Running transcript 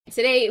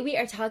Today we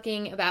are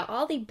talking about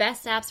all the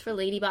best apps for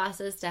lady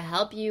bosses to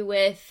help you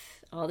with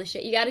all the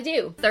shit you gotta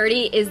do.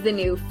 30 is the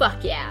new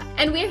fuck yeah.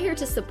 And we're here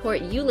to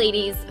support you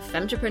ladies,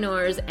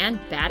 femtrepreneurs,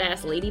 and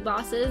badass lady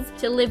bosses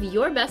to live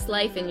your best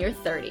life in your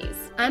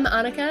 30s. I'm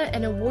Annika,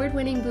 an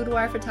award-winning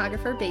boudoir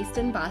photographer based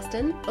in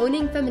Boston,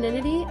 owning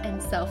femininity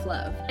and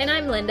self-love. And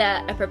I'm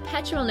Linda, a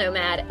perpetual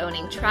nomad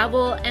owning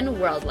travel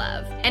and world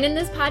love. And in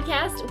this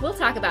podcast, we'll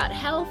talk about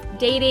health,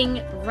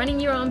 dating, running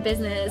your own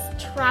business,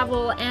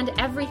 travel, and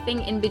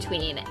everything in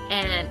between.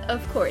 And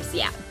of course,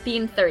 yeah,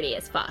 being 30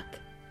 as fuck.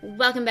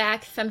 Welcome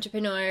back,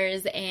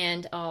 femtrepreneurs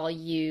and all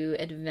you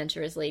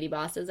adventurous lady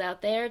bosses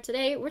out there.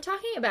 Today, we're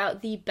talking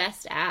about the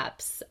best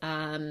apps.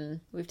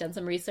 We've done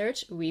some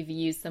research. We've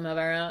used some of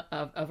our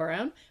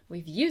own.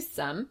 We've used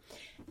some,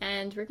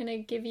 and we're going to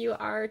give you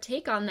our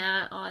take on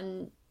that,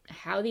 on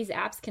how these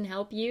apps can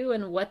help you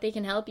and what they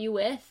can help you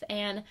with,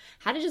 and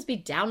how to just be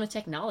down with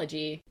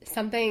technology.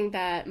 Something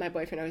that my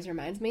boyfriend always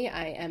reminds me,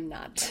 I am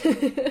not.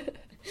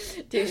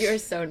 Dude, you're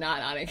so not,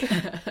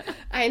 Annika.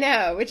 I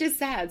know, which is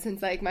sad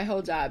since, like, my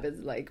whole job is,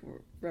 like,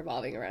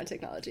 revolving around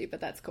technology, but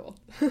that's cool.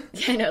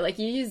 I know, like,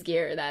 you use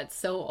gear that's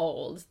so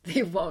old,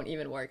 they won't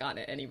even work on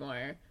it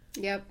anymore.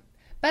 Yep.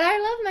 But I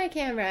love my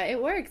camera.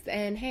 It works,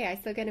 and hey, I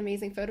still get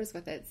amazing photos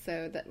with it,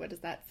 so what does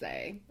that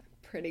say?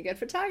 Pretty good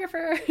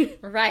photographer.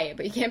 Right,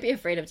 but you can't be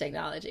afraid of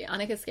technology.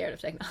 Annika's scared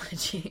of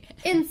technology.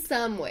 In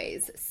some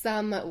ways.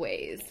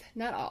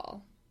 Not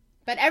all.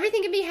 But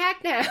everything can be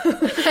hacked now.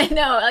 I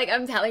know, like,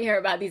 I'm telling her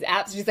about these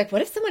apps. She's like,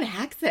 what if someone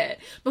hacks it?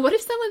 But what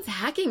if someone's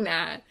hacking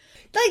that?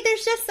 Like,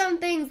 there's just some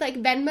things, like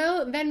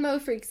Venmo. Venmo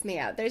freaks me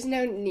out. There's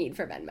no need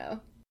for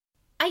Venmo.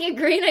 I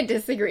agree and I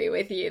disagree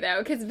with you, though,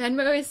 because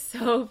Venmo is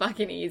so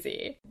fucking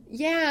easy.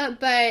 Yeah,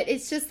 but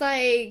it's just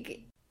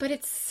like... But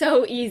it's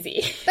so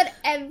easy. But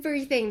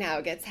everything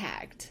now gets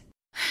hacked.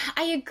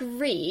 I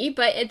agree,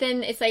 but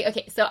then it's like,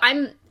 okay, so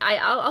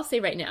I'll say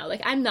right now,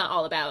 like, I'm not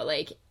all about,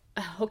 like,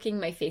 hooking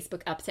my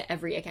Facebook up to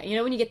every account. You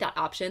know, when you get that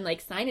option,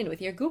 like, sign in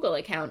with your Google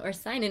account or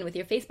sign in with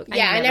your Facebook.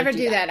 Yeah, I never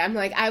do that. I'm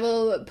like, I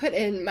will put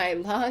in my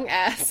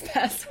long-ass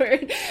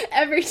password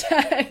every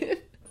time.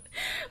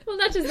 Well,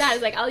 not just that.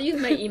 It's like, I'll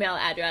use my email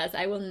address.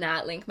 I will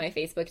not link my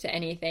Facebook to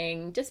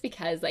anything just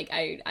because, like,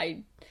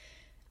 I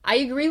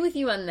agree with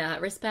you on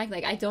that respect.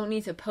 Like, I don't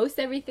need to post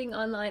everything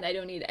online. I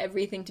don't need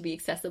everything to be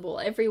accessible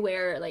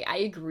everywhere. Like, I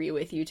agree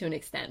with you to an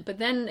extent. But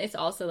then it's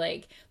also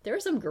like, there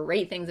are some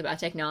great things about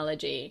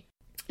technology.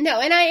 No,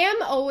 and I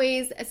am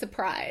always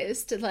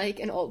surprised, like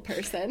an old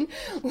person,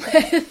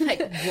 when,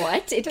 like,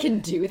 what? It can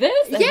do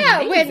this? That's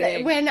yeah,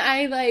 amazing. when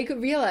I, like,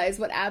 realize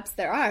what apps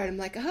there are, and I'm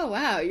like, oh,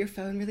 wow, your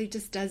phone really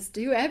just does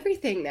do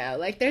everything now.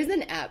 Like, there's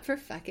an app for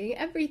fucking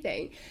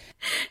everything.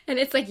 And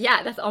it's like,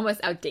 yeah, that's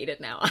almost outdated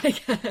now.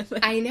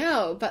 I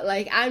know, but,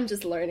 like, I'm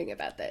just learning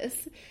about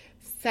this.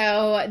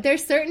 So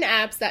there's certain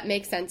apps that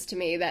make sense to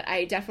me that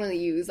I definitely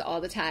use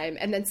all the time.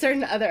 And then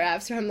certain other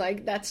apps where I'm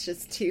like, that's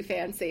just too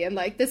fancy. And,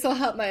 like, this will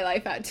help my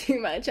life out too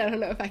much. I don't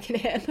know if I can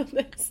handle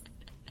this.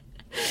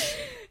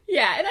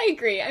 Yeah, and I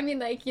agree. I mean,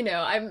 like, you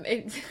know,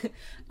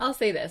 I'll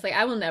say this. Like,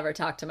 I will never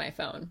talk to my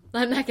phone.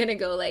 I'm not going to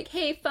go like,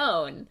 hey,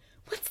 phone,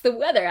 what's the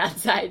weather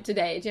outside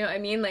today? Do you know what I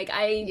mean? Like,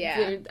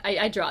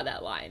 I draw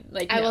that line.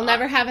 Like, I will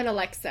never have an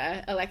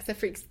Alexa. Alexa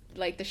freaks,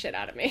 like, the shit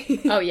out of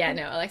me. Oh, yeah,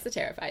 no, Alexa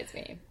terrifies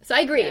me. So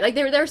I agree. Yeah. Like,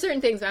 there are certain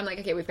things where I'm like,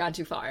 okay, we've gone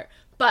too far.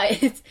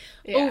 But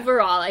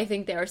overall, I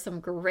think there are some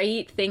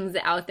great things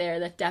out there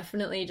that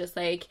definitely just,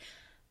 like,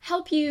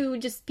 help you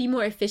just be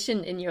more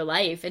efficient in your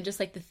life. And just,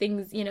 like, the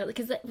things, you know,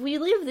 because we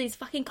live these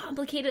fucking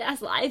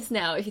complicated-ass lives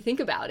now, if you think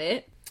about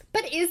it.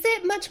 But is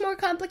it much more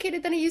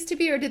complicated than it used to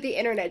be, or did the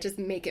internet just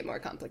make it more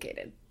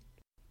complicated?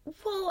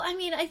 Well, I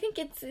mean, I think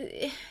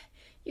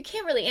you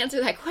can't really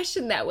answer that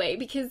question that way,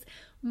 because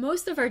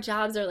most of our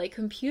jobs are, like,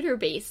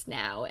 computer-based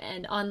now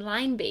and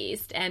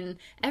online-based, and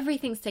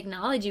everything's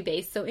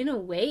technology-based. So in a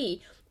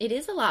way, it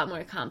is a lot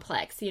more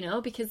complex, you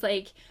know, because,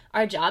 like,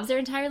 our jobs are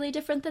entirely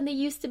different than they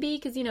used to be.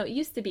 Because, you know, it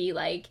used to be,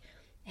 like,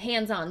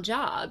 hands-on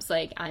jobs.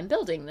 Like, I'm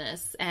building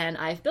this, and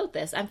I've built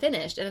this, I'm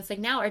finished. And it's like,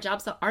 now our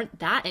jobs aren't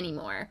that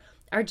anymore.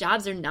 Our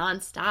jobs are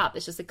nonstop.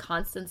 It's just a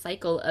constant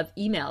cycle of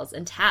emails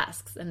and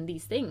tasks and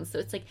these things. So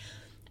it's like,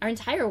 our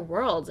entire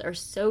worlds are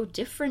so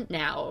different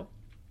now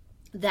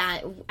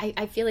that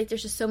I feel like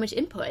there's just so much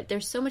input.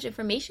 There's so much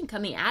information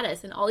coming at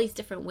us in all these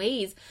different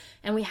ways,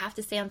 and we have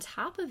to stay on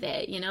top of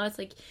it. You know, it's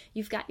like,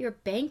 you've got your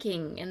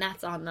banking, and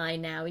that's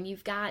online now, and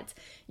you've got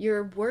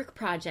your work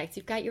projects,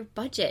 you've got your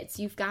budgets,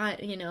 you've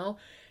got, you know,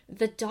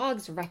 the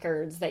dog's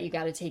records that you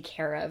got to take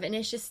care of. And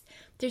it's just,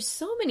 there's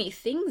so many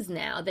things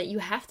now that you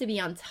have to be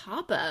on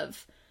top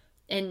of,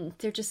 and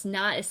they're just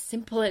not as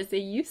simple as they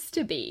used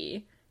to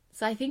be.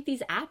 So I think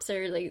these apps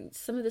are, like,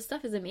 some of the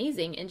stuff is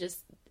amazing and just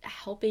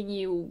helping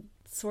you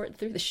sort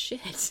through the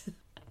shit,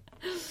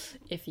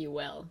 if you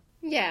will.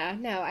 Yeah,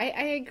 no, I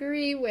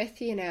agree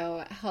with, you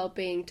know,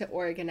 helping to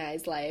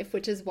organize life,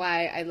 which is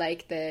why I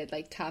like the,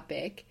 like,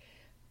 topic.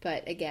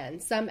 But again,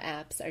 some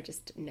apps are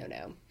just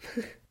no.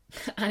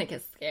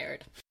 Annika's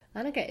scared.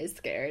 Annika is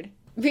scared.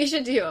 We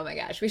should do, oh my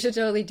gosh, we should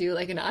totally do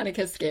like an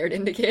Annika scared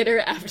indicator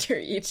after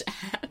each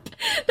app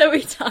that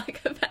we talk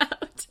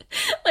about.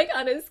 Like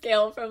on a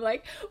scale from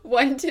like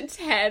 1 to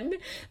 10,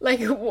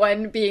 like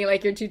 1 being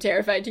like you're too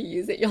terrified to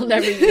use it, you'll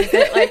never use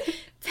it. Like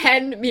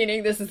 10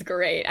 meaning this is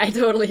great. I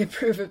totally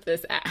approve of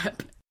this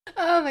app.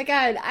 Oh my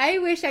God. I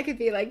wish I could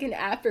be like an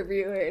app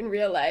reviewer in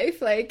real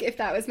life. Like if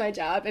that was my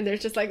job and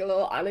there's just like a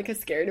little Annika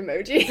scared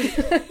emoji.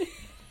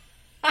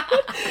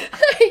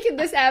 Like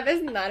this app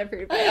is not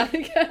approved by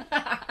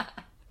Annika.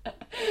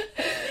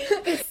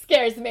 This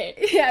scares me.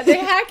 Yeah, the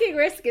hacking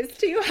risk is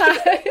too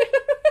high.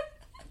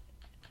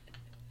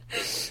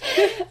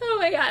 Oh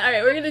my God. All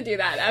right, we're going to do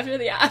that after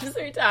the apps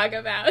we talk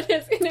about.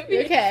 It's going to be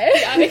Okay. the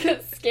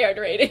Annika scared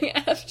rating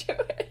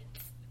afterwards.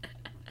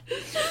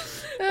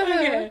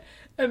 Okay.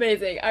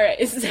 Amazing. All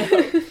right.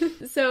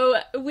 So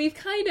we've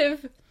kind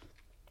of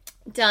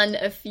done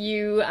a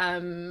few, I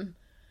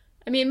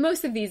mean,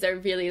 most of these are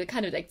really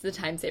kind of like the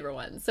time saver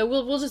ones. So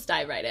we'll just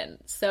dive right in.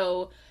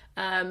 So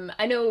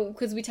I know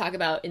because we talk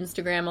about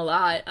Instagram a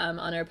lot on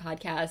our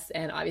podcast,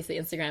 and obviously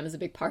Instagram is a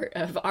big part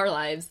of our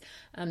lives.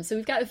 So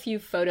we've got a few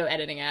photo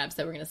editing apps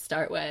that we're going to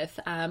start with.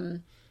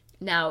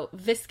 Now,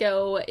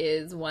 VSCO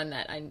is one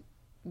that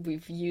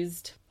we've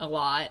used a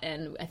lot,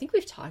 and I think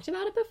we've talked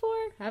about it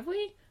before, have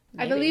we?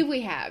 Maybe. I believe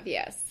we have,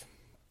 yes.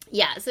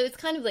 Yeah, so it's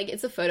kind of like,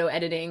 it's a photo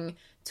editing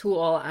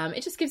tool.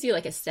 It just gives you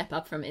like a step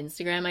up from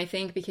Instagram, I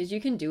think, because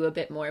you can do a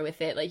bit more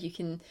with it. Like you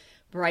can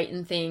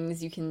brighten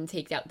things, you can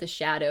take out the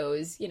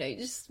shadows,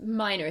 just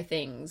minor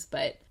things,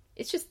 but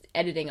it's just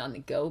editing on the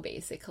go,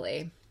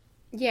 basically.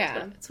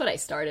 Yeah. That's what I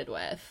started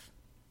with.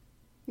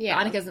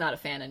 Yeah. Annika's not a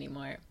fan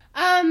anymore.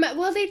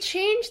 Well, they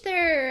changed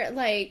their,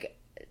 like,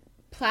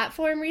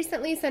 platform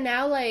recently, so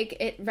now, like,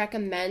 it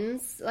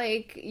recommends,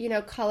 like,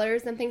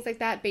 colors and things like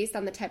that based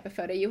on the type of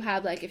photo you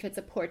have. Like, if it's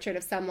a portrait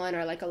of someone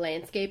or, like, a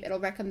landscape, it'll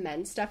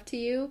recommend stuff to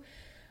you.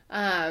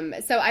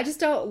 So I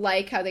just don't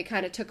like how they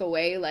kind of took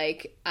away,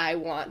 like, I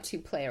want to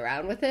play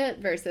around with it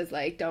versus,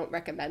 like, don't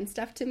recommend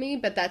stuff to me.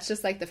 But that's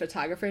just, like, the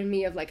photographer in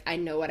me of, like, I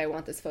know what I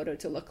want this photo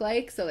to look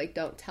like, so, like,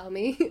 don't tell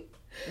me.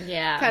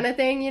 Yeah. Kind of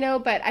thing,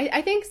 But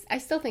I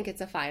still think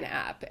it's a fine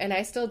app, and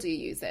I still do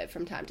use it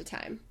from time to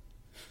time.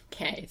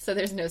 Okay, so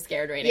there's no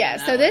scared rating. Yeah,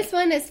 so this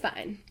one is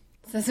fine.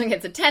 So this one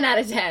gets a 10 out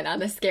of 10 on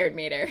the scared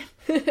meter.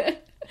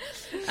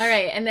 All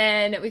right, and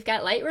then we've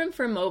got Lightroom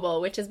for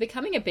mobile, which is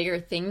becoming a bigger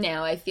thing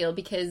now, I feel,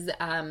 because,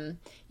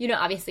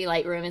 obviously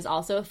Lightroom is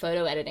also a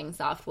photo editing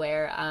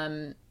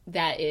software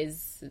that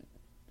is,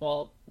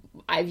 well,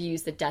 I've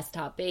used the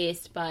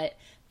desktop-based, but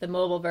the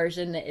mobile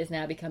version is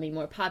now becoming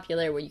more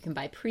popular where you can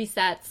buy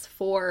presets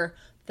for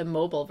the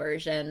mobile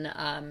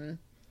version,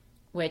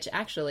 which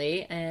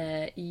actually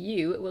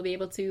you will be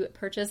able to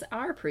purchase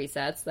our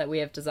presets that we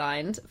have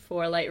designed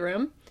for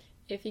Lightroom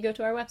if you go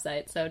to our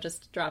website. So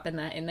just dropping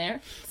that in there.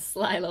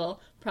 Sly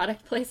little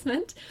product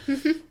placement.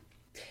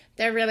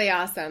 They're really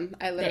awesome.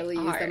 I literally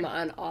use them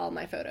on all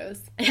my photos.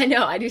 I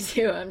know, I do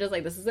too. I'm just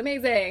like, this is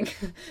amazing.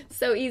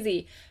 So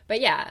easy. But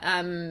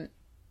yeah,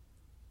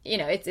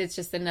 it's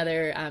just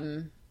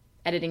another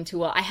editing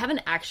tool. I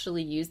haven't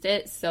actually used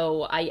it.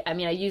 So I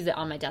use it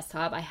on my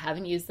desktop. I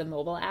haven't used the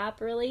mobile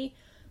app really,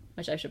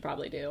 which I should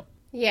probably do.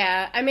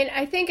 Yeah,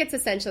 I think it's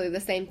essentially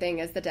the same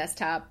thing as the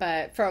desktop,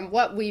 but from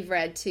what we've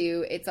read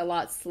too, it's a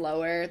lot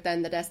slower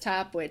than the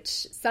desktop, which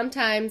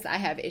sometimes I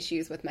have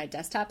issues with my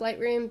desktop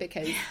Lightroom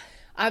because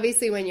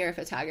obviously when you're a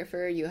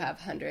photographer, you have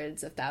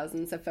hundreds of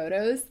thousands of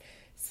photos.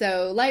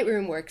 So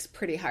Lightroom works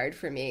pretty hard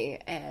for me,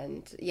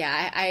 and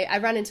yeah, I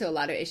run into a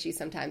lot of issues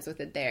sometimes with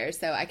it there,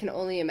 so I can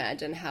only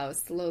imagine how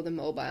slow the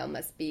mobile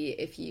must be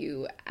if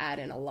you add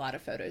in a lot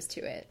of photos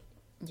to it.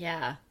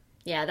 Yeah,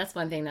 that's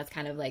one thing that's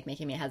kind of like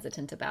making me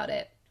hesitant about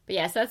it. But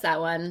yeah, so that's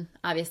that one.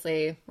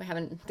 Obviously, we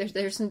haven't,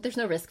 there's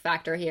no risk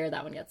factor here.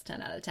 That one gets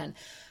 10 out of 10.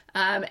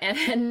 And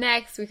then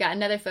next, we've got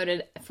another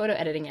photo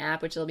editing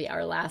app, which will be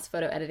our last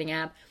photo editing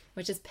app,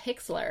 which is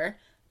Pixlr.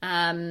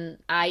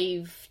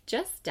 I've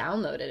just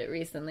downloaded it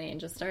recently and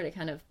just started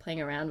kind of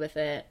playing around with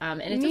it.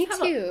 And it Me does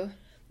too.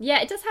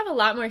 It does have a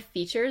lot more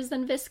features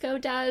than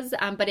VSCO does,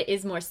 but it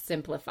is more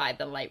simplified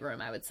than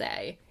Lightroom, I would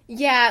say.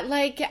 Yeah,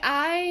 like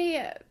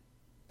I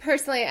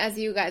personally, as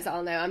you guys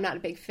all know, I'm not a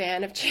big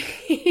fan of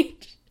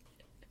change.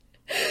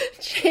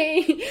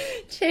 Change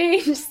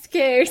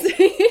scares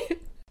me.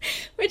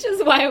 Which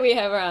is why we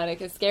have our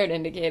Annika scared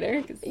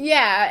indicator.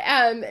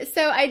 Yeah,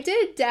 so I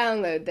did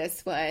download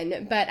this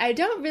one, but I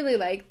don't really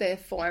like the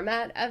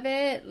format of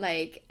it.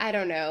 Like, I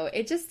don't know.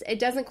 It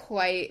doesn't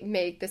quite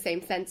make the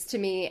same sense to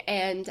me.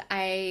 And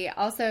I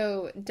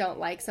also don't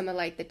like some of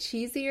like the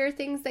cheesier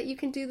things that you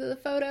can do to the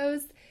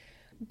photos.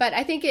 But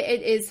I think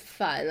it is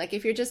fun. Like,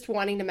 if you're just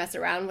wanting to mess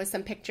around with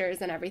some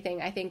pictures and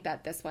everything, I think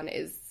that this one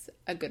is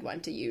a good one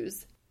to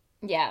use.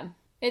 Yeah.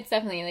 It's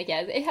definitely,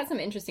 it has some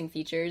interesting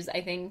features,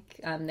 I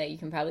think, that you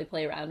can probably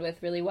play around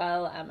with really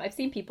well. I've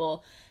seen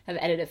people have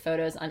edited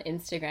photos on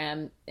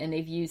Instagram, and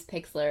they've used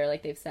Pixlr,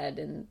 like they've said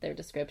in their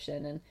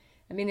description, and,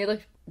 they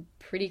look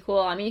pretty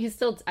cool. You can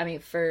still,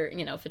 for,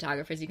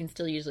 photographers, you can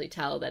still usually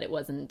tell that it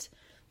wasn't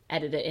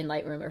edited in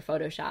Lightroom or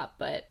Photoshop,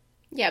 but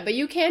Yeah, but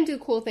you can do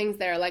cool things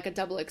there, like a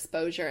double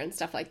exposure and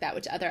stuff like that,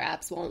 which other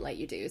apps won't let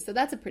you do. So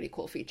that's a pretty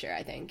cool feature,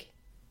 I think.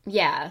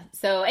 Yeah.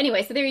 So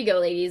anyway, so there you go,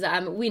 ladies.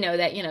 We know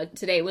that,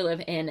 today we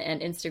live in an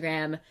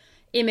Instagram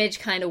image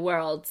kind of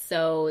world.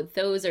 So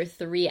those are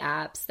 3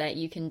 apps that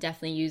you can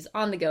definitely use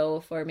on the go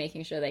for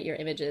making sure that your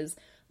images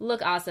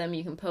look awesome.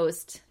 You can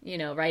post,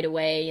 right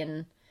away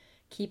and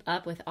keep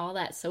up with all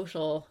that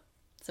social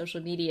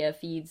media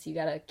feeds you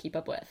got to keep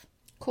up with.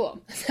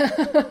 Cool.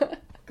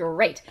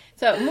 Great.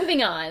 So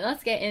moving on,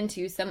 let's get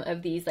into some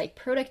of these like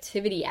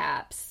productivity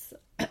apps.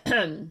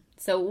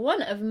 So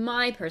one of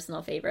my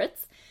personal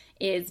favorites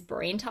is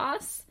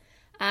BrainToss.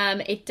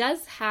 It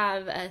does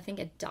have, I think,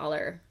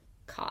 $1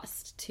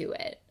 cost to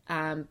it,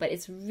 but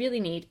it's really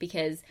neat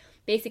because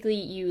basically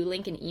you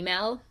link an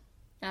email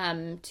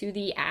to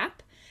the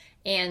app,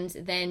 and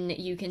then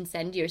you can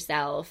send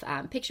yourself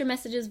picture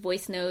messages,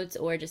 voice notes,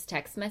 or just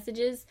text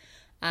messages,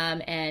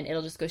 and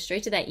it'll just go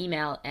straight to that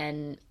email.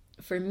 And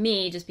for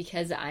me, just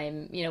because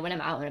I'm, when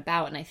I'm out and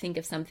about and I think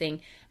of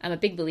something, I'm a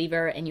big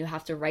believer and you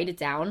have to write it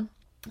down.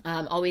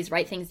 Always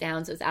write things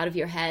down so it's out of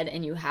your head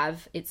and you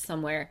have it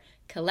somewhere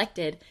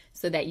collected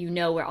so that you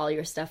know where all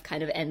your stuff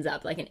kind of ends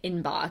up, like an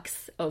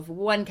inbox of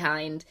one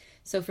kind.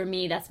 So for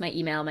me, that's my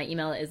email. My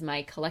email is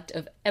my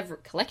collection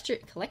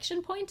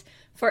point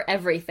for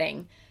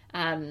everything.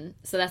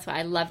 So that's why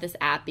I love this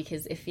app,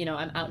 because if,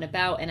 I'm out and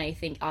about and I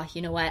think, oh,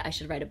 you know what, I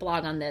should write a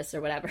blog on this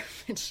or whatever,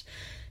 which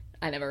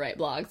I never write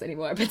blogs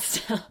anymore, but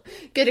still.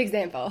 Good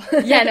example.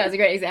 Yeah, no, it's a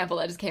great example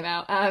that just came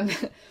out.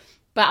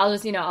 But I'll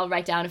just, I'll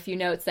write down a few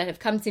notes that have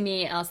come to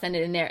me, and I'll send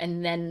it in there.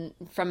 And then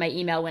from my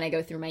email, when I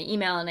go through my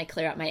email and I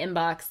clear out my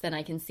inbox, then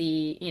I can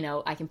see,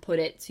 I can put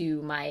it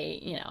to my,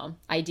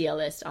 idea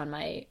list on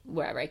my,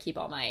 wherever I keep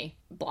all my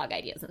blog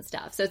ideas and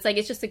stuff. So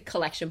it's just a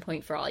collection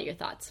point for all your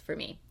thoughts for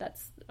me.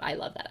 I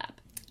love that app.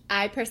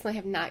 I personally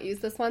have not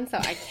used this one, so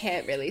I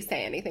can't really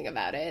say anything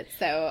about it.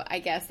 So I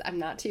guess I'm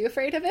not too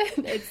afraid of it.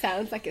 It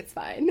sounds like it's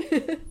fine.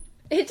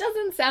 It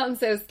doesn't sound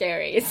so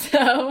scary,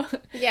 so...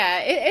 Yeah,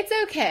 it's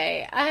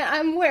okay.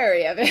 I'm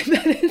wary of it,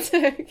 but it's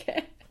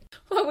okay.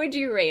 What would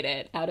you rate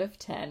it out of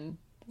 10?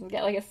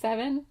 Get like a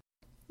 7?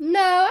 No,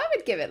 I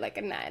would give it like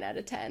a 9 out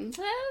of 10.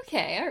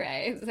 Okay, all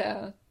right,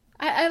 so...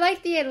 I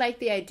like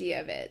the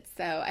idea of it,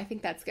 so I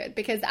think that's good,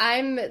 because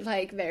I'm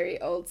like very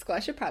old school. I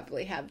should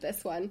probably have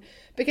this one,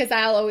 because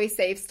I'll always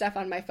save stuff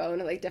on my phone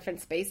in like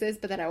different spaces,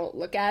 but then I won't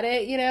look at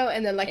it,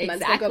 and then like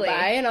months will go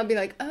by and I'll be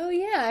like, oh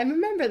yeah, I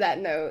remember that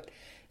note.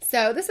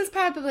 So this is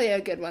probably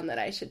a good one that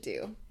I should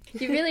do.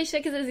 You really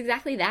should, because it's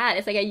exactly that.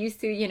 It's like I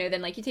used to,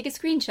 then like you take a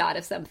screenshot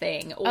of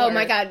something. Or... Oh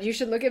my God, you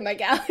should look at my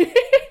gallery.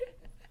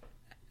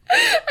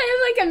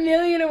 I have like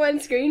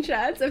 1,000,001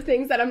 screenshots of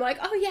things that I'm like,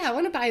 oh yeah, I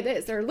want to buy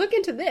this or look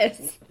into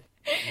this.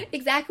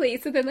 Exactly.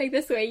 So then like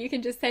this way you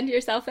can just send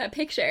yourself that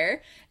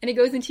picture and it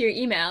goes into your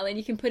email and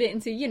you can put it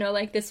into,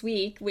 like this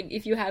week,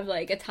 if you have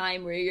like a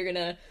time where you're going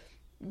to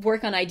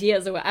work on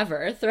ideas or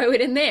whatever, throw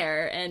it in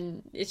there,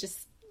 and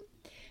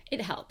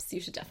it helps. You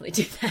should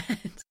definitely do that.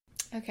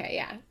 Okay,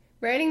 yeah.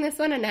 Rating this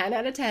one a 9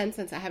 out of 10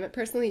 since I haven't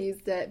personally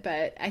used it,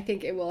 but I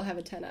think it will have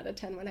a 10 out of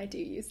 10 when I do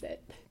use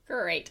it.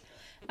 Great.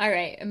 All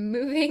right,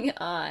 moving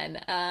on.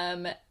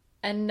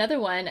 Another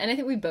one, and I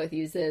think we both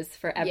use this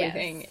for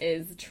everything,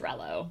 is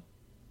Trello.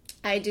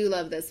 I do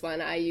love this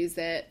one. I use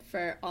it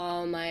for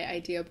all my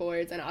idea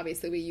boards, and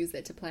obviously we use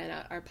it to plan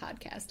out our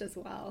podcast as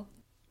well.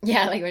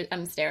 Yeah, like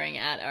I'm staring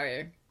at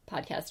our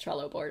podcast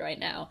Trello board right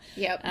now.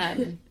 Yep.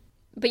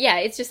 But yeah,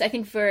 it's just, I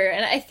think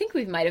and I think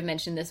we might have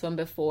mentioned this one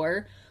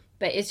before,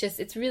 but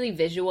it's really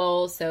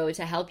visual. So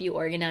to help you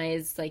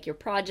organize like your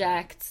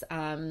projects,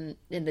 in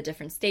the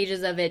different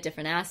stages of it,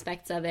 different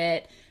aspects of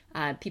it,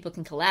 people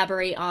can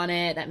collaborate on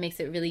it. That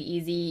makes it really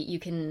easy. You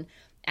can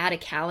add a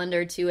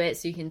calendar to it,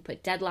 so you can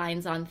put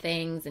deadlines on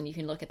things and you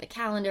can look at the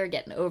calendar,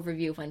 get an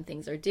overview of when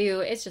things are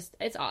due. It's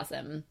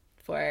awesome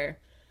for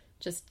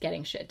just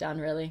getting shit done,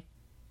 really.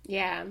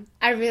 Yeah,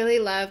 I really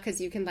love, because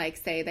you can like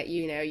say that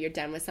you're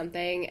done with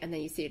something and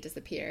then you see it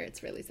disappear.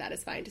 It's really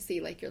satisfying to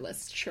see like your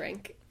list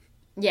shrink.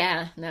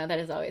 Yeah, no, that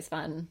is always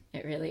fun.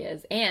 It really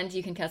is. And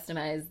you can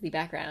customize the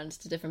background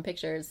to different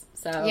pictures.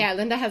 So yeah,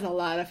 Linda has a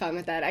lot of fun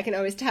with that. I can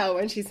always tell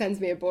when she sends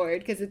me a board,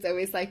 because it's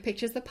always like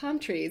pictures of palm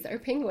trees or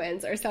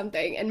penguins or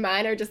something. And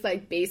mine are just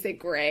like basic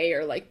gray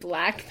or like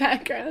black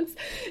backgrounds.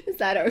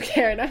 So I don't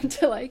care enough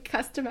to like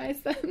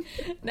customize them.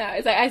 No,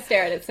 it's like I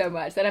stare at it so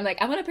much that I'm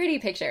like, I want a pretty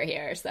picture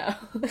here. So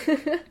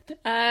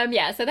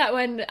yeah, so that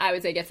one I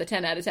would say gets a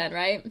 10 out of 10,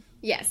 right?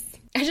 Yes.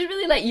 I should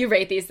really let you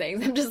rate these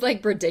things. I'm just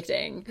like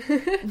predicting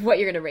what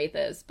you're going to rate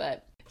this,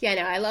 but... Yeah,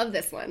 no, I love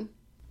this one.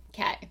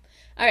 Okay.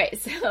 All right,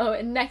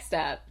 so next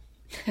up.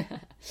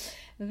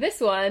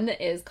 This one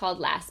is called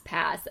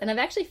LastPass, and I've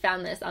actually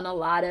found this on a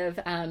lot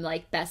of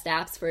like best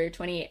apps for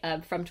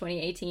from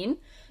 2018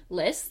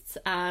 lists,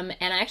 and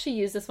I actually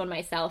use this one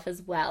myself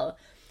as well.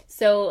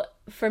 So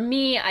for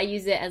me, I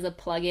use it as a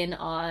plugin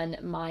on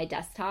my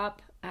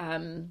desktop,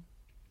 and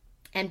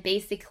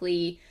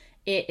basically...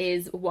 It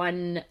is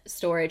one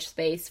storage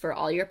space for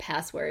all your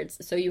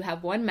passwords. So you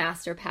have one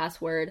master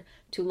password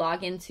to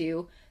log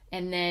into,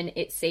 and then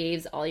it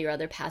saves all your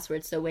other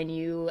passwords. So when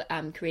you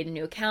create a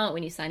new account,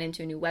 when you sign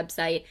into a new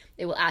website,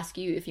 it will ask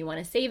you if you want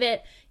to save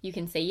it. You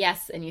can say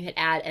yes, and you hit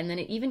add, and then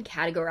it even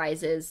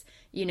categorizes,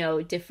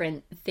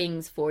 different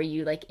things for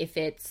you, like if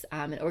it's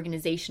an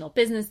organizational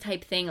business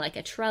type thing, like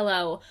a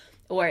Trello,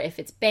 or if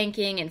it's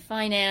banking and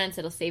finance,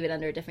 it'll save it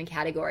under a different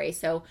category.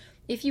 So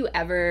if you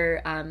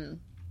ever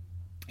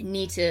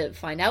need to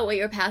find out what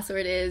your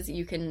password is,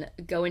 you can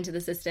go into the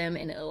system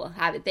and it'll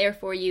have it there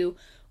for you.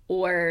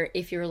 Or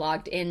if you're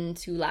logged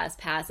into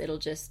LastPass, it'll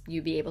just,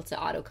 you be able to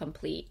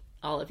autocomplete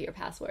all of your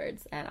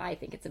passwords. And I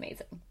think it's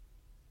amazing.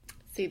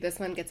 See, this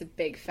one gets a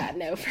big fat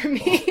no for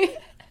me.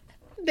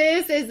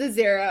 This is a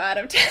 0 out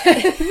of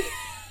 10.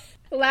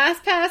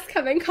 LastPass,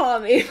 come and call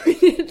me. We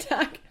need to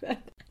talk about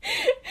it.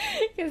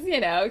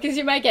 Because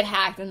you might get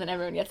hacked and then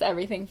everyone gets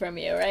everything from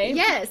you, right?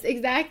 Yes,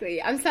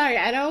 exactly. I'm sorry.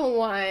 I don't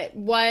want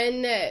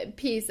one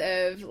piece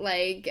of,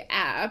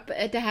 app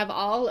to have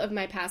all of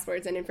my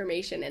passwords and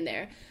information in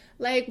there.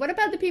 What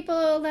about the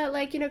people that,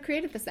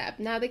 created this app?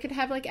 Now they could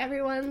have,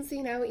 everyone's,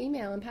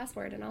 email and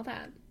password and all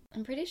that.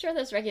 I'm pretty sure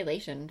there's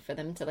regulation for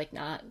them to,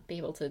 not be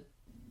able to...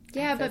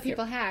 Yeah, but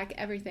people hack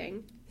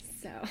everything,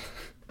 so...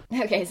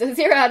 Okay, so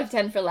 0 out of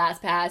 10 for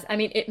LastPass. I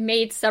mean, it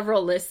made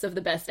several lists of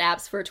the best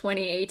apps for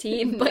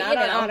 2018, but not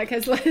on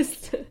Annika's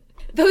list.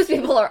 Those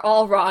people are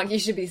all wrong. You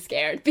should be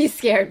scared. Be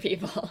scared,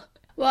 people.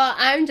 Well,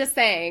 I'm just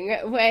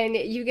saying, when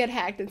you get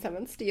hacked and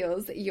someone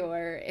steals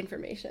your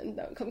information,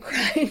 don't come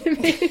crying to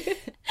me.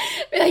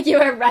 Be like, you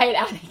were right,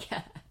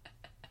 Annika.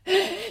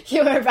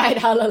 You were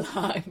right all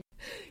along.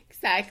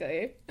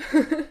 Exactly.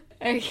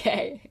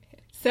 Okay,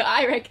 so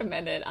I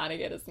recommended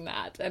Annika does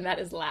not, and that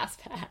is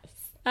LastPass.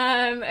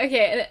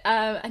 Okay,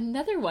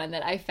 another one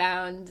that I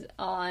found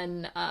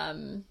on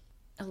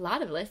a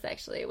lot of lists,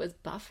 actually, was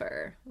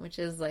Buffer, which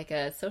is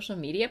a social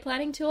media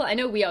planning tool. I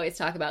know we always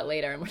talk about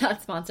Later, and we're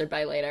not sponsored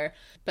by Later,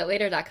 but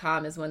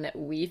Later.com is one that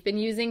we've been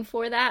using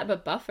for that,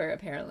 but Buffer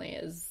apparently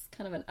is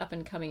kind of an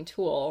up-and-coming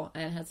tool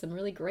and has some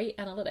really great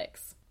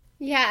analytics.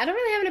 Yeah, I don't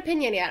really have an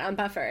opinion yet on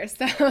Buffer,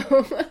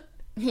 so...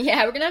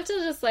 Yeah, we're gonna have to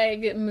just,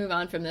 move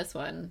on from this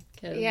one.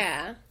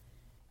 Yeah,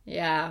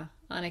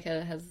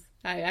 Annika has...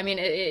 I mean,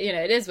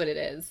 it is what it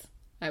is,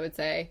 I would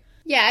say.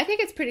 Yeah, I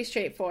think it's pretty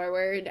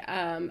straightforward.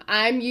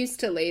 I'm used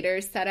to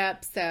Later's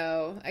setup,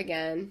 so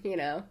again,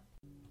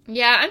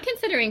 Yeah, I'm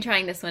considering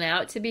trying this one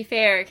out, to be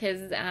fair,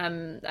 because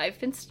I've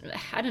been,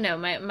 I don't know,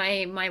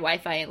 my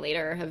Wi-Fi and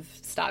Later have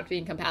stopped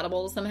being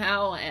compatible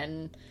somehow,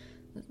 and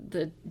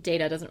the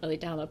data doesn't really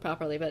download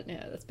properly, but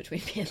that's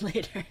between me and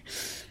Later.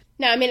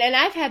 No, I mean, and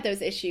I've had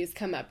those issues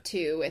come up,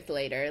 too, with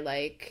Later,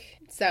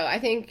 so I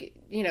think,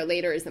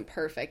 Later isn't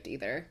perfect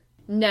either.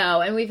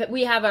 No, and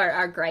we have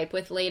our gripe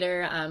with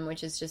Later,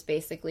 which is just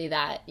basically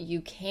that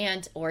you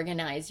can't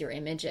organize your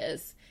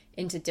images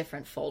into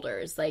different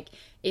folders.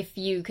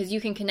 Because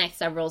you can connect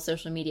several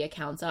social media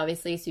accounts,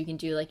 obviously, so you can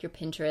do your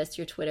Pinterest,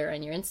 your Twitter,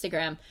 and your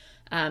Instagram.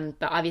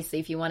 But obviously,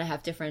 if you want to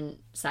have different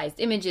sized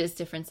images,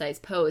 different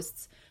sized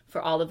posts,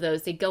 for all of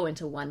those, they go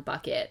into one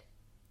bucket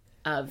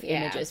of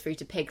images for you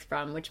to pick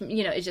from, which,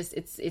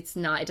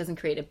 it doesn't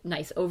create a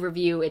nice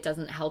overview. It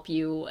doesn't help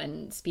you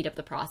and speed up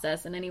the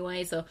process in any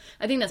way. So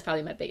I think that's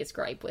probably my biggest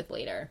gripe with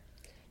Later.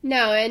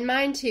 No, and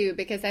mine too,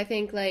 because I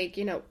think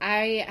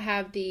I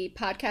have the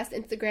podcast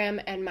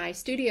Instagram and my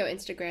studio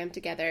Instagram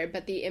together,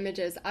 but the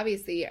images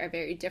obviously are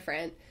very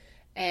different.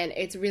 And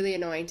it's really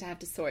annoying to have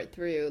to sort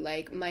through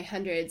my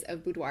hundreds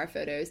of boudoir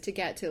photos to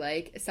get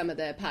to some of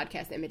the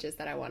podcast images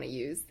that I want to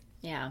use.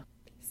 Yeah.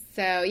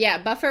 So, yeah,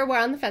 Buffer we're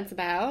on the fence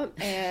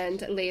about, and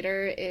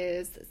Later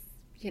is,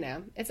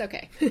 it's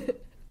okay.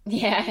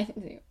 Yeah.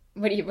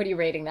 What are you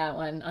rating that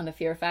one on the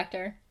fear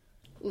factor?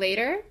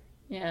 Later?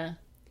 Yeah.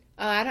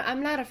 Oh,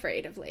 I'm not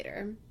afraid of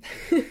Later.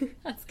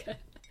 That's good.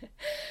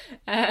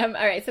 All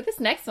right, so this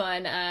next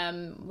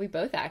one we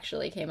both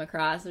actually came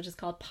across, which is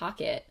called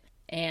Pocket.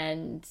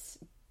 And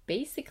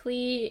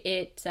basically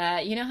it,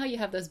 you know how you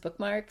have those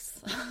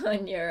bookmarks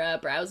on your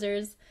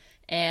browsers?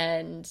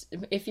 And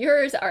if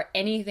yours are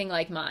anything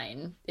like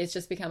mine, it's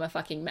just become a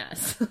fucking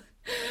mess.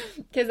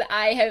 Because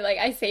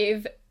I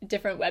save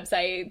different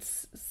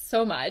websites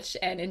so much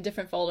and in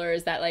different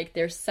folders that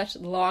there's such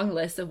long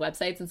lists of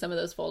websites in some of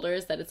those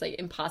folders that it's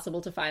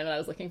impossible to find what I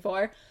was looking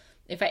for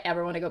if I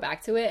ever want to go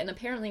back to it. And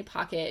apparently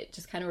Pocket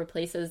just kind of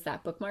replaces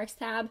that bookmarks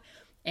tab,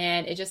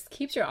 and it just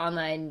keeps your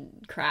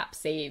online crap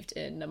saved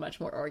in a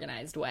much more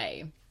organized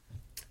way.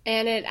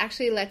 And it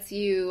actually lets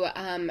you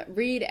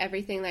read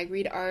everything,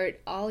 read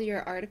all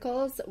your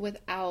articles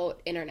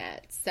without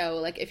internet.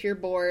 So, if you're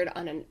bored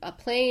on a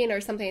plane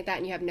or something like that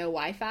and you have no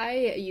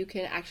Wi-Fi, you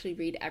can actually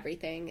read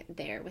everything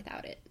there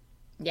without it.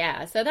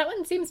 Yeah, so that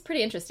one seems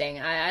pretty interesting.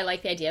 I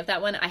like the idea of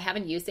that one. I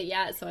haven't used it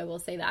yet, so I will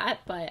say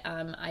that, but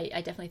I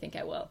definitely think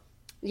I will.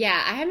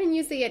 Yeah, I haven't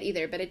used it yet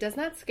either, but it does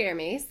not scare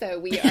me, so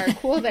we are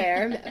cool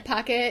there.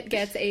 Pocket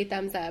gets a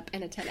thumbs up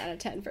and a 10 out of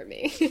 10 for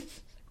me.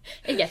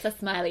 It gets a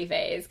smiley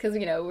face, because,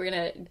 we're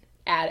going to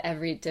add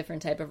every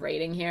different type of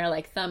rating here,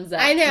 thumbs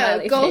up, I know,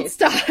 smiley gold face.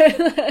 star.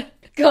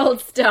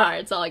 Gold star.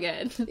 It's all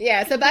good.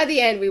 Yeah, so by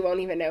the end, we won't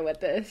even know what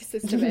the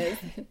system is.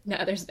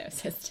 No, there's no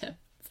system.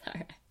 It's all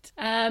right.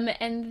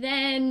 And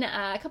then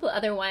a couple of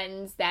other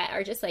ones that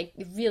are just like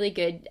really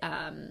good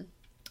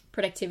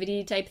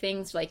productivity type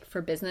things, like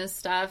for business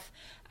stuff.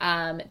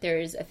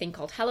 There's a thing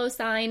called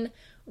HelloSign,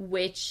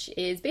 which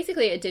is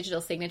basically a digital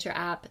signature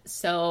app.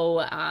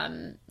 So,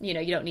 you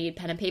don't need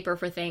pen and paper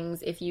for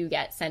things. If you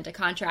get sent a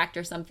contract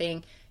or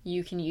something,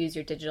 you can use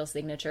your digital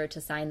signature to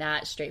sign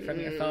that straight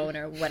from your phone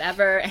or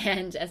whatever.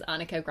 And as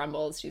Annika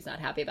grumbles, she's not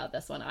happy about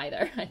this one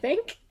either, I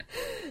think.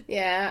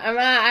 Yeah,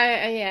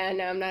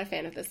 I'm not a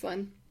fan of this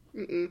one.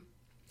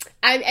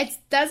 It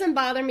doesn't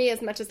bother me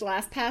as much as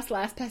LastPass.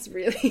 LastPass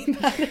really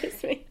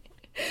bothers me.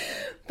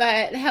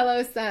 But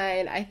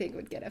HelloSign, I think,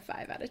 would get a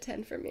 5 out of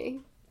 10 for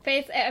me.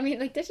 But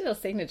like digital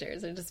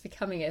signatures are just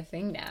becoming a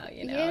thing now,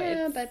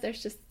 Yeah, but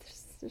there's just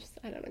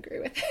I don't agree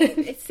with it.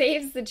 It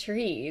saves the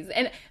trees.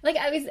 And like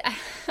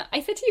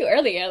I said to you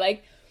earlier,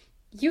 like,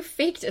 you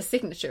faked a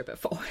signature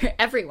before.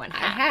 Everyone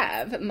has. I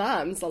have.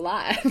 Mom's a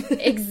lot.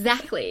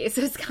 Exactly.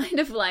 So it's kind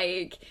of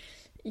like,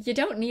 you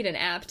don't need an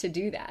app to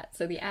do that.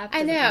 So the app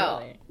doesn't. I know.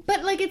 Really...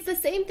 But like, it's the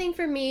same thing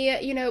for me,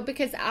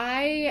 because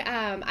I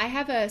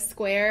have a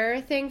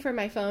Square thing for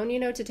my phone,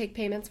 to take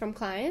payments from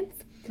clients.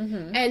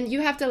 Mm-hmm. And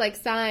you have to like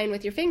sign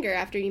with your finger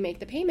after you make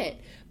the payment.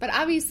 But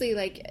obviously,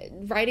 like,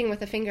 writing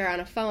with a finger on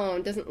a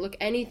phone doesn't look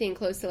anything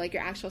close to like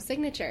your actual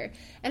signature.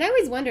 And I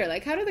always wonder,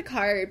 like, how do the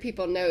card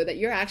people know that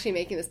you're actually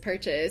making this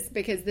purchase?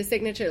 Because the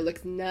signature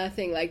looks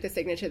nothing like the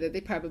signature that they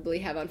probably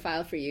have on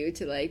file for you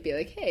to like be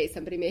like, hey,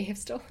 somebody may have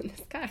stolen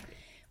this card.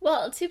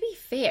 Well, to be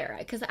fair,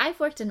 because I've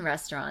worked in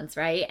restaurants,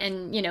 right?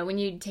 And, when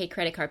you take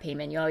credit card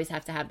payment, you always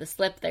have to have the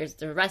slip. There's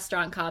the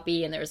restaurant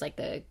copy and there's like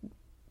the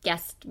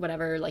guest,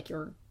 whatever, like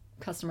your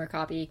customer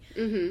copy.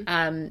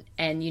 Mm-hmm.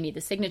 And you need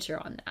the signature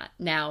on that.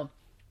 Now,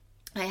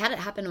 I had it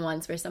happen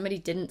once where somebody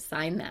didn't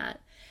sign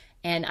that.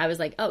 And I was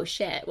like, oh,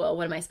 shit. Well,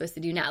 what am I supposed to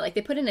do now? Like,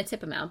 they put in a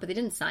tip amount, but they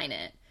didn't sign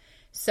it.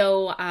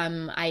 So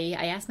I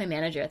asked my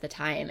manager at the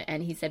time,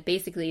 and he said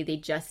basically they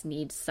just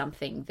need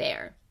something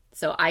there.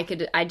 So I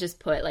just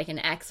put like an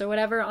X or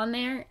whatever on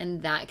there,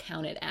 and that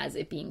counted as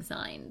it being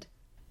signed.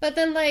 But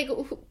then, like,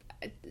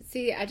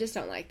 see, I just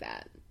don't like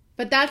that.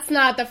 But that's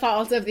not the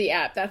fault of the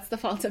app. That's the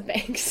fault of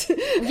banks.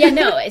 Yeah,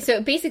 no.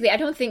 So basically, I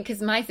don't think,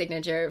 because my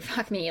signature,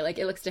 fuck me, like,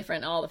 it looks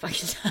different all the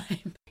fucking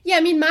time. Yeah,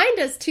 I mean, mine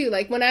does too.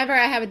 Like, whenever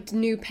I have a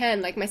new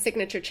pen, like, my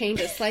signature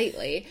changes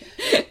slightly.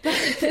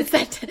 It's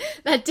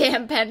that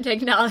damn pen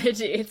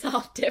technology. It's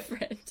all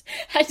different.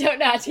 I don't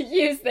know how to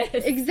use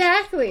this.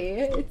 Exactly.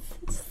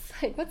 It's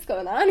like, what's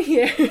going on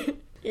here?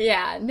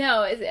 Yeah,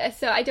 no.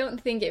 So I don't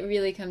think it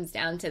really comes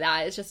down to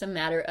that. It's just a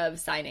matter of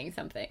signing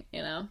something,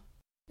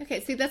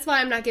 Okay, see, that's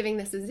why I'm not giving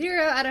this a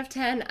 0 out of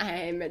 10.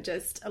 I'm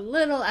just a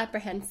little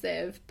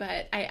apprehensive,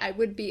 but I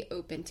would be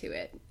open to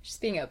it.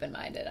 Just being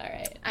open-minded, all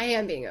right. I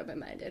am being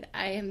open-minded.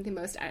 I am the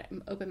most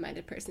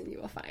open-minded person you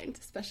will find,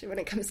 especially when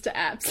it comes to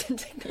apps and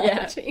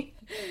technology.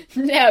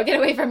 Yeah. No, get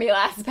away from me,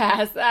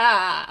 LastPass.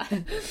 Ah!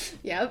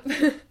 Yep.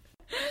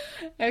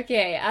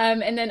 Okay,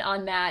 and then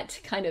on that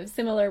kind of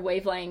similar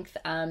wavelength,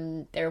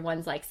 there are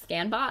ones like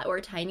ScanBot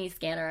or Tiny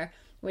Scanner,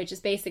 which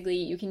is basically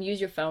you can use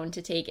your phone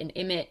to take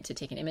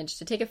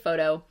a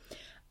photo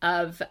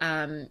of,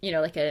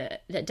 like a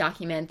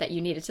document that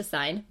you needed to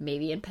sign,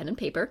 maybe in pen and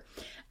paper,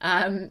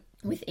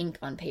 with ink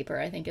on paper,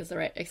 I think is the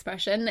right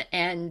expression.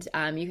 And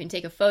you can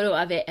take a photo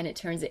of it and it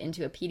turns it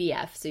into a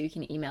PDF, so you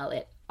can email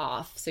it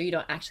off. So you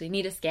don't actually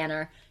need a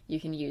scanner. You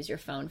can use your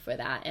phone for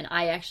that. And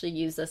I actually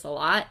use this a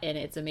lot, and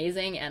it's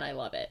amazing, and I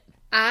love it.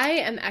 I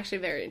am actually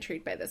very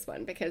intrigued by this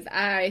one because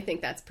I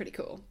think that's pretty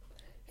cool.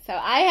 So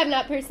I have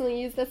not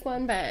personally used this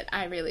one, but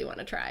I really want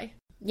to try.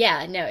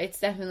 Yeah, no, it's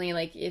definitely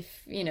like if,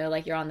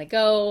 like you're on the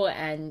go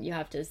and you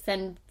have to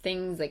send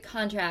things like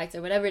contracts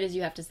or whatever it is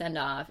you have to send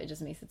off, it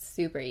just makes it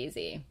super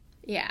easy.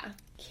 Yeah.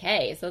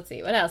 Okay, so let's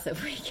see. What else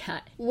have we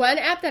got? One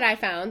app that I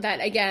found that,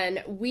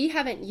 again, we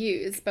haven't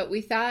used, but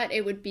we thought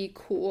it would be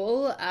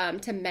cool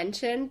to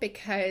mention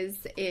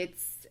because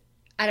it's,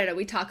 I don't know,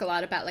 we talk a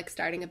lot about like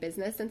starting a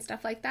business and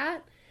stuff like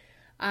that.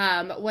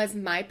 Was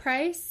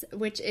MyPrice,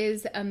 which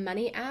is a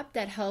money app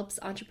that helps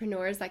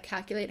entrepreneurs like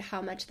calculate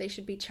how much they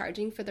should be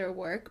charging for their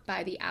work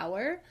by the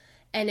hour.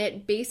 And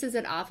it bases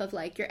it off of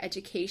like your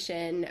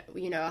education,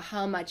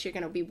 how much you're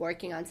going to be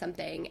working on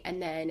something, and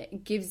then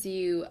gives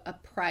you a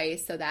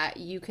price so that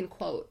you can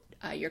quote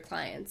your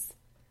clients.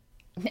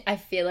 I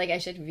feel like I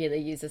should really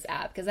use this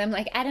app because I'm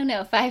like, I don't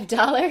know,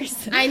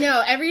 $5. I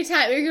know. Every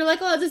time you're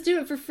like, well, I'll just do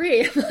it for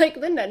free. I'm like,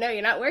 Linda, no,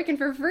 you're not working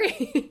for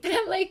free. And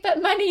I'm like,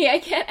 but money, I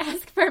can't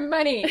ask for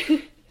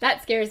money.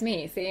 That scares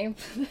me, see?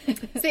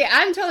 See,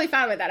 I'm totally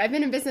fine with that. I've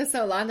been in business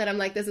so long that I'm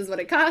like, this is what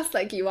it costs.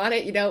 Like, you want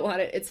it, you don't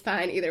want it. It's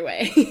fine either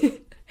way.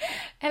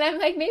 And I'm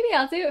like, maybe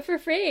I'll do it for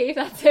free if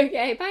that's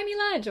okay. Buy me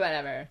lunch,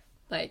 whatever.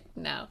 Like,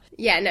 no.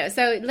 Yeah, no.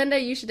 So, Linda,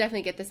 you should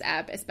definitely get this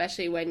app,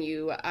 especially when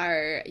you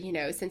are,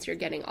 since you're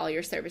getting all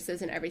your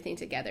services and everything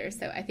together.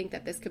 So I think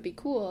that this could be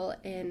cool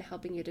in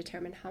helping you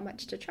determine how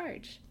much to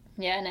charge.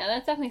 Yeah, no,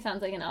 that definitely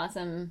sounds like an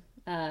awesome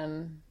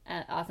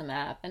awesome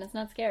app, and it's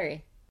not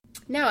scary.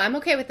 No, I'm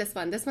okay with this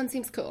one. This one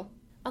seems cool.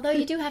 Although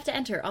you do have to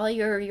enter all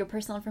your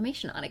personal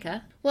information,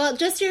 Annika. Well,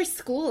 just your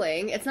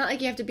schooling. It's not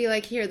like you have to be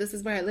like, here, this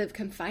is where I live,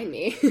 come find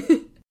me.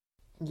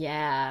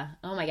 Yeah.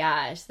 Oh my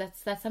gosh.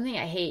 That's something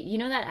I hate. You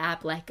know that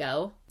app, Let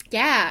Go?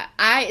 Yeah.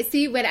 I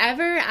see,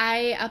 whenever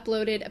I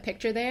uploaded a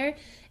picture there,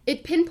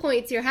 it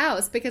pinpoints your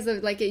house because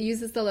of like it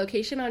uses the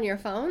location on your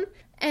phone.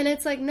 And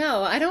it's like,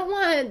 no, I don't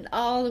want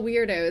all the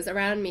weirdos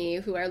around me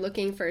who are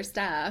looking for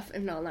stuff.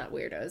 And no, not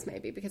weirdos,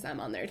 maybe, because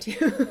I'm on there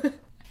too.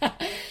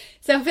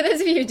 So for those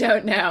of you who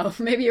don't know,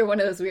 maybe you're one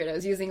of those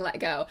weirdos using Let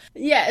Go.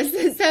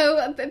 Yes.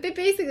 So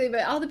basically,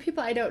 but all the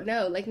people I don't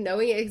know, like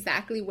knowing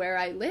exactly where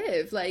I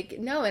live, like,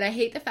 no. And I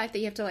hate the fact that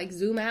you have to like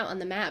zoom out on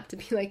the map to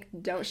be like,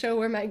 don't show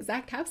where my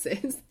exact house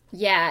is.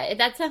 Yeah,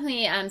 that's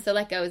definitely, so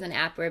Let Go is an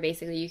app where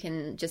basically you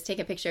can just take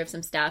a picture of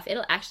some stuff.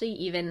 It'll actually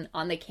even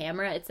on the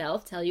camera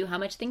itself tell you how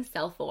much things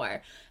sell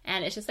for.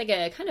 And it's just like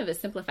a kind of a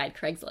simplified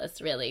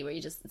Craigslist, really, where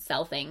you just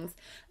sell things.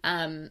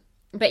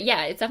 But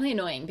yeah, it's definitely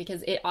annoying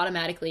because it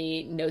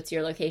automatically notes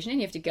your location and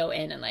you have to go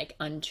in and like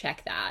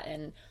uncheck that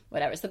and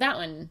whatever. So that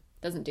one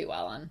doesn't do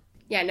well on.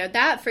 Yeah, no,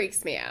 that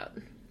freaks me out.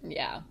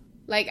 Yeah.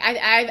 Like,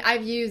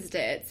 I've used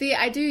it. See,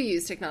 I do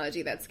use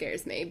technology that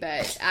scares me,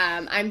 but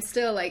I'm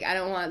still, like, I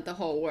don't want the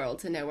whole world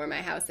to know where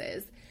my house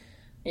is.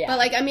 Yeah. But,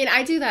 like, I mean,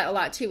 I do that a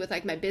lot, too, with,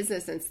 like, my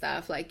business and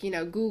stuff. Like, you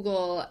know,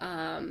 Google,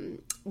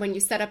 when you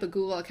set up a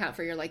Google account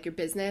for your, like, your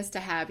business to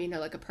have, you know,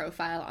 like, a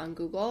profile on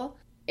Google,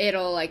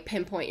 it'll, like,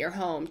 pinpoint your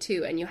home,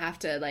 too, and you have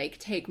to, like,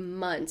 take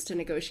months to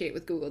negotiate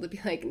with Google to be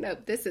like,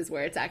 nope, this is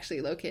where it's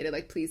actually located.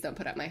 Like, please don't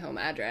put up my home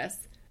address.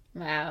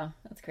 Wow,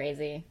 that's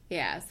crazy.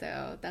 Yeah,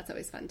 so that's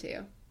always fun,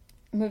 too.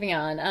 Moving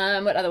on.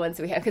 What other ones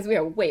do we have? Because we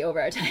are way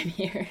over our time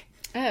here.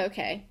 Oh,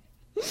 okay.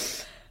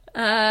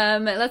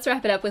 Let's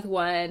wrap it up with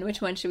one. Which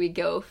one should we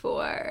go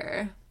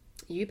for?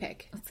 You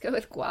pick. Let's go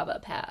with Guava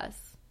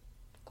Pass.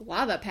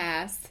 Guava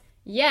Pass?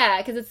 Yeah,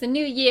 because it's the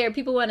new year.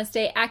 People want to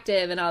stay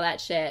active and all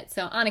that shit.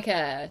 So,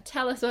 Annika,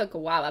 tell us what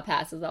Guava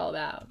Pass is all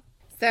about.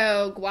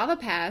 So Guava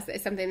Pass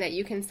is something that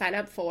you can sign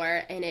up for,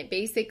 and it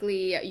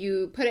basically,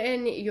 you put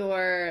in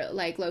your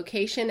like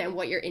location and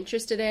what you're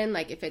interested in,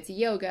 like if it's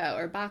yoga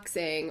or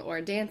boxing or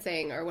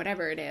dancing or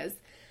whatever it is,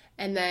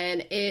 and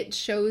then it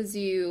shows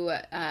you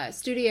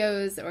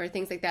studios or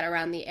things like that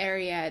around the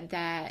area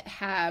that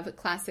have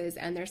classes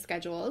and their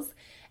schedules.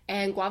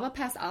 And Guava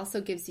Pass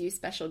also gives you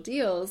special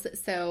deals,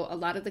 so a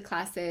lot of the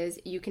classes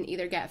you can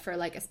either get for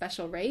like a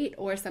special rate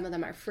or some of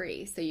them are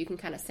free, so you can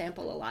kind of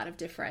sample a lot of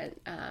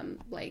different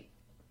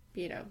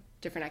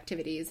different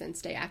activities and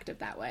stay active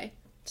that way.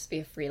 Just be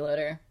a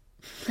freeloader.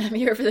 I'm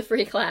here for the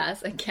free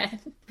class again.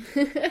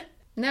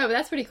 No, but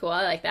that's pretty cool.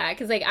 I like that.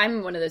 Because, like,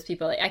 I'm one of those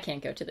people, like, I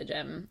can't go to the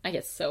gym. I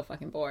get so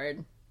fucking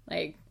bored.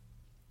 Like,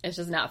 it's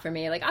just not for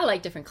me. Like, I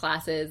like different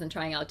classes and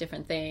trying out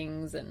different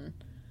things and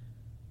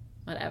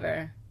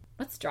whatever.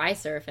 What's dry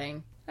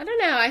surfing? I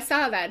don't know. I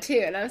saw that,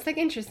 too, and I was like,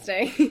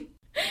 interesting.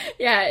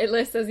 Yeah, it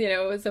lists as,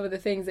 some of the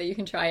things that you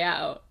can try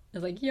out.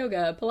 It's like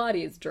yoga,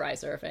 Pilates, dry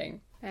surfing.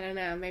 I don't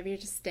know. Maybe you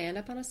just stand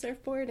up on a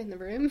surfboard in the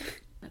room.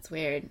 That's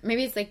weird.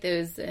 Maybe it's like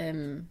those,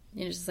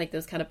 just like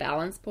those kind of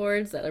balance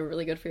boards that are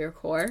really good for your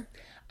core.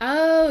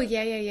 Oh,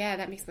 yeah.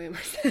 That makes way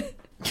more sense.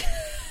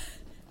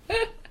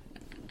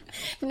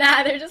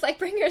 Nah, they're just like,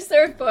 bring your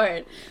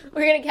surfboard.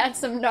 We're going to catch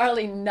some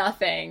gnarly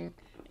nothing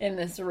in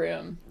this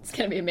room. It's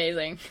going to be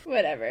amazing.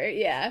 Whatever,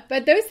 yeah.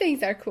 But those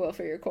things are cool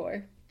for your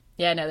core.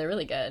 Yeah, no, they're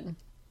really good.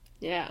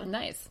 Yeah.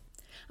 Nice.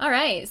 All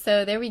right,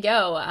 so there we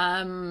go.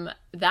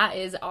 That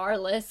is our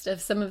list of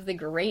some of the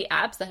great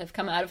apps that have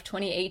come out of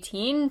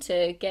 2018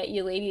 to get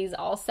you ladies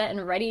all set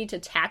and ready to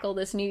tackle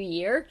this new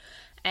year.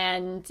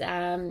 And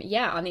on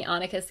the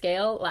Annika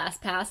scale,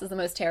 LastPass is the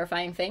most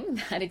terrifying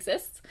thing that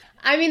exists.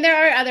 I mean,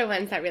 there are other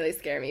ones that really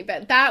scare me,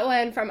 but that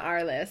one from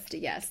our list,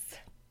 yes.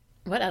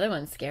 What other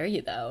ones scare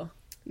you, though?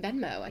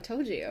 Venmo, I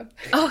told you.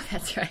 Oh,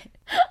 that's right.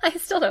 I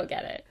still don't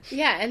get it.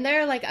 Yeah, and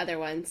there are like other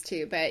ones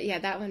too, but yeah,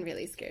 that one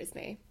really scares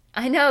me.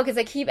 I know, because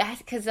I keep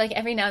asking, because like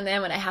every now and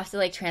then when I have to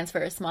like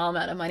transfer a small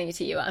amount of money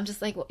to you, I'm just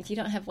like, well, you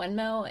don't have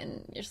Venmo?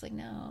 And you're just like,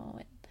 no.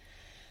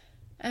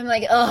 I'm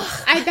like,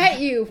 ugh. I bet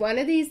you one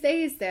of these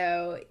days,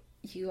 though,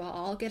 you will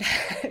all get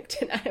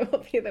hacked and I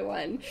will be the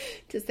one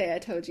to say I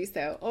told you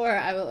so, or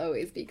I will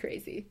always be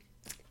crazy.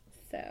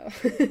 So...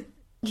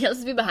 You'll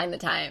just be behind the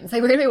times.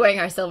 Like, we're going to be wearing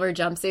our silver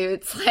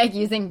jumpsuits, like,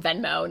 using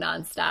Venmo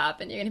nonstop,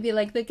 and you're going to be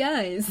like, the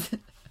guys.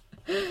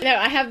 No,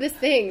 I have this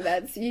thing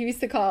that's used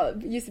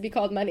to be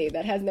called money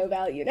that has no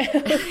value now.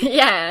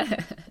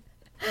 Yeah.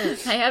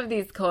 I have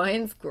these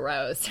coins.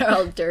 Gross. They're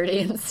all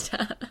dirty and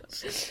stuff.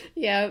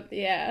 Yep,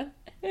 yeah.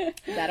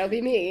 That'll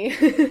be me.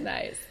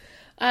 Nice.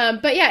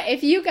 But yeah,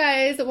 if you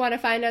guys want to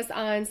find us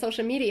on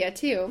social media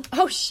too.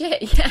 Oh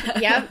shit, yeah.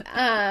 Yep.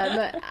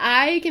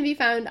 I can be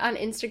found on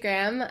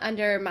Instagram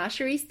under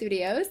Masherie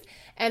Studios,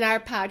 and our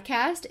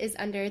podcast is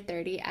under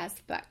 30 as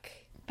Fuck.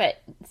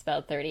 But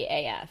spelled 30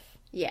 AF.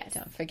 Yes.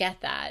 Don't forget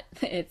that.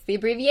 It's the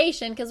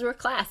abbreviation because we're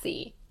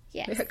classy.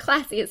 Yes. We're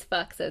classy as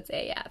fuck, so it's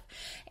AF.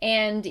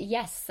 And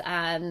yes,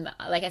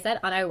 like I said,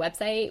 on our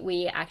website,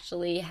 we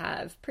actually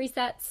have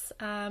presets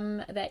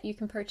that you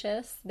can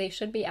purchase. They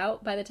should be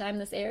out by the time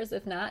this airs.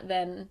 If not,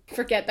 then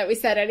forget that we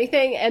said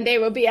anything, and they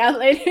will be out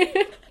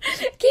later.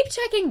 Keep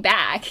checking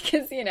back,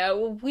 because, you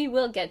know, we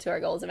will get to our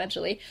goals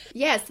eventually.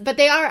 Yes, but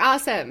they are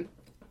awesome.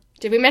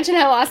 Did we mention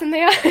how awesome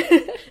they are?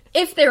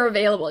 If they're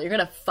available, you're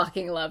going to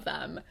fucking love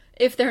them.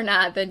 If they're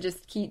not, then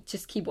just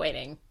keep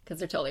waiting, because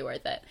they're totally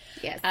worth it.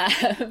 Yes.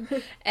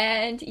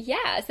 And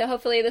yeah, so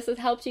hopefully this has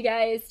helped you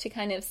guys to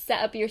kind of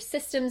set up your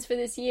systems for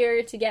this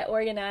year, to get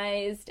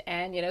organized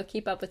and, you know,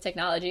 keep up with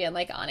technology and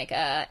like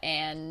Annika,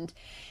 and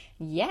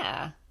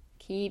yeah,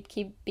 keep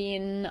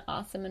being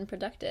awesome and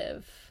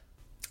productive.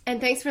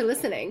 And thanks for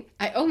listening.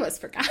 I almost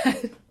forgot.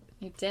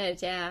 You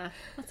did, yeah.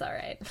 That's all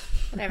right.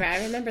 Whatever,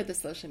 I remember the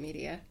social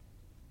media.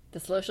 The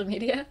social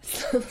media?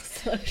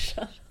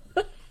 Social.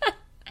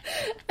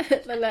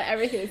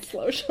 Everything is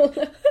social.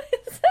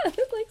 It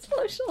sounded like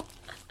social.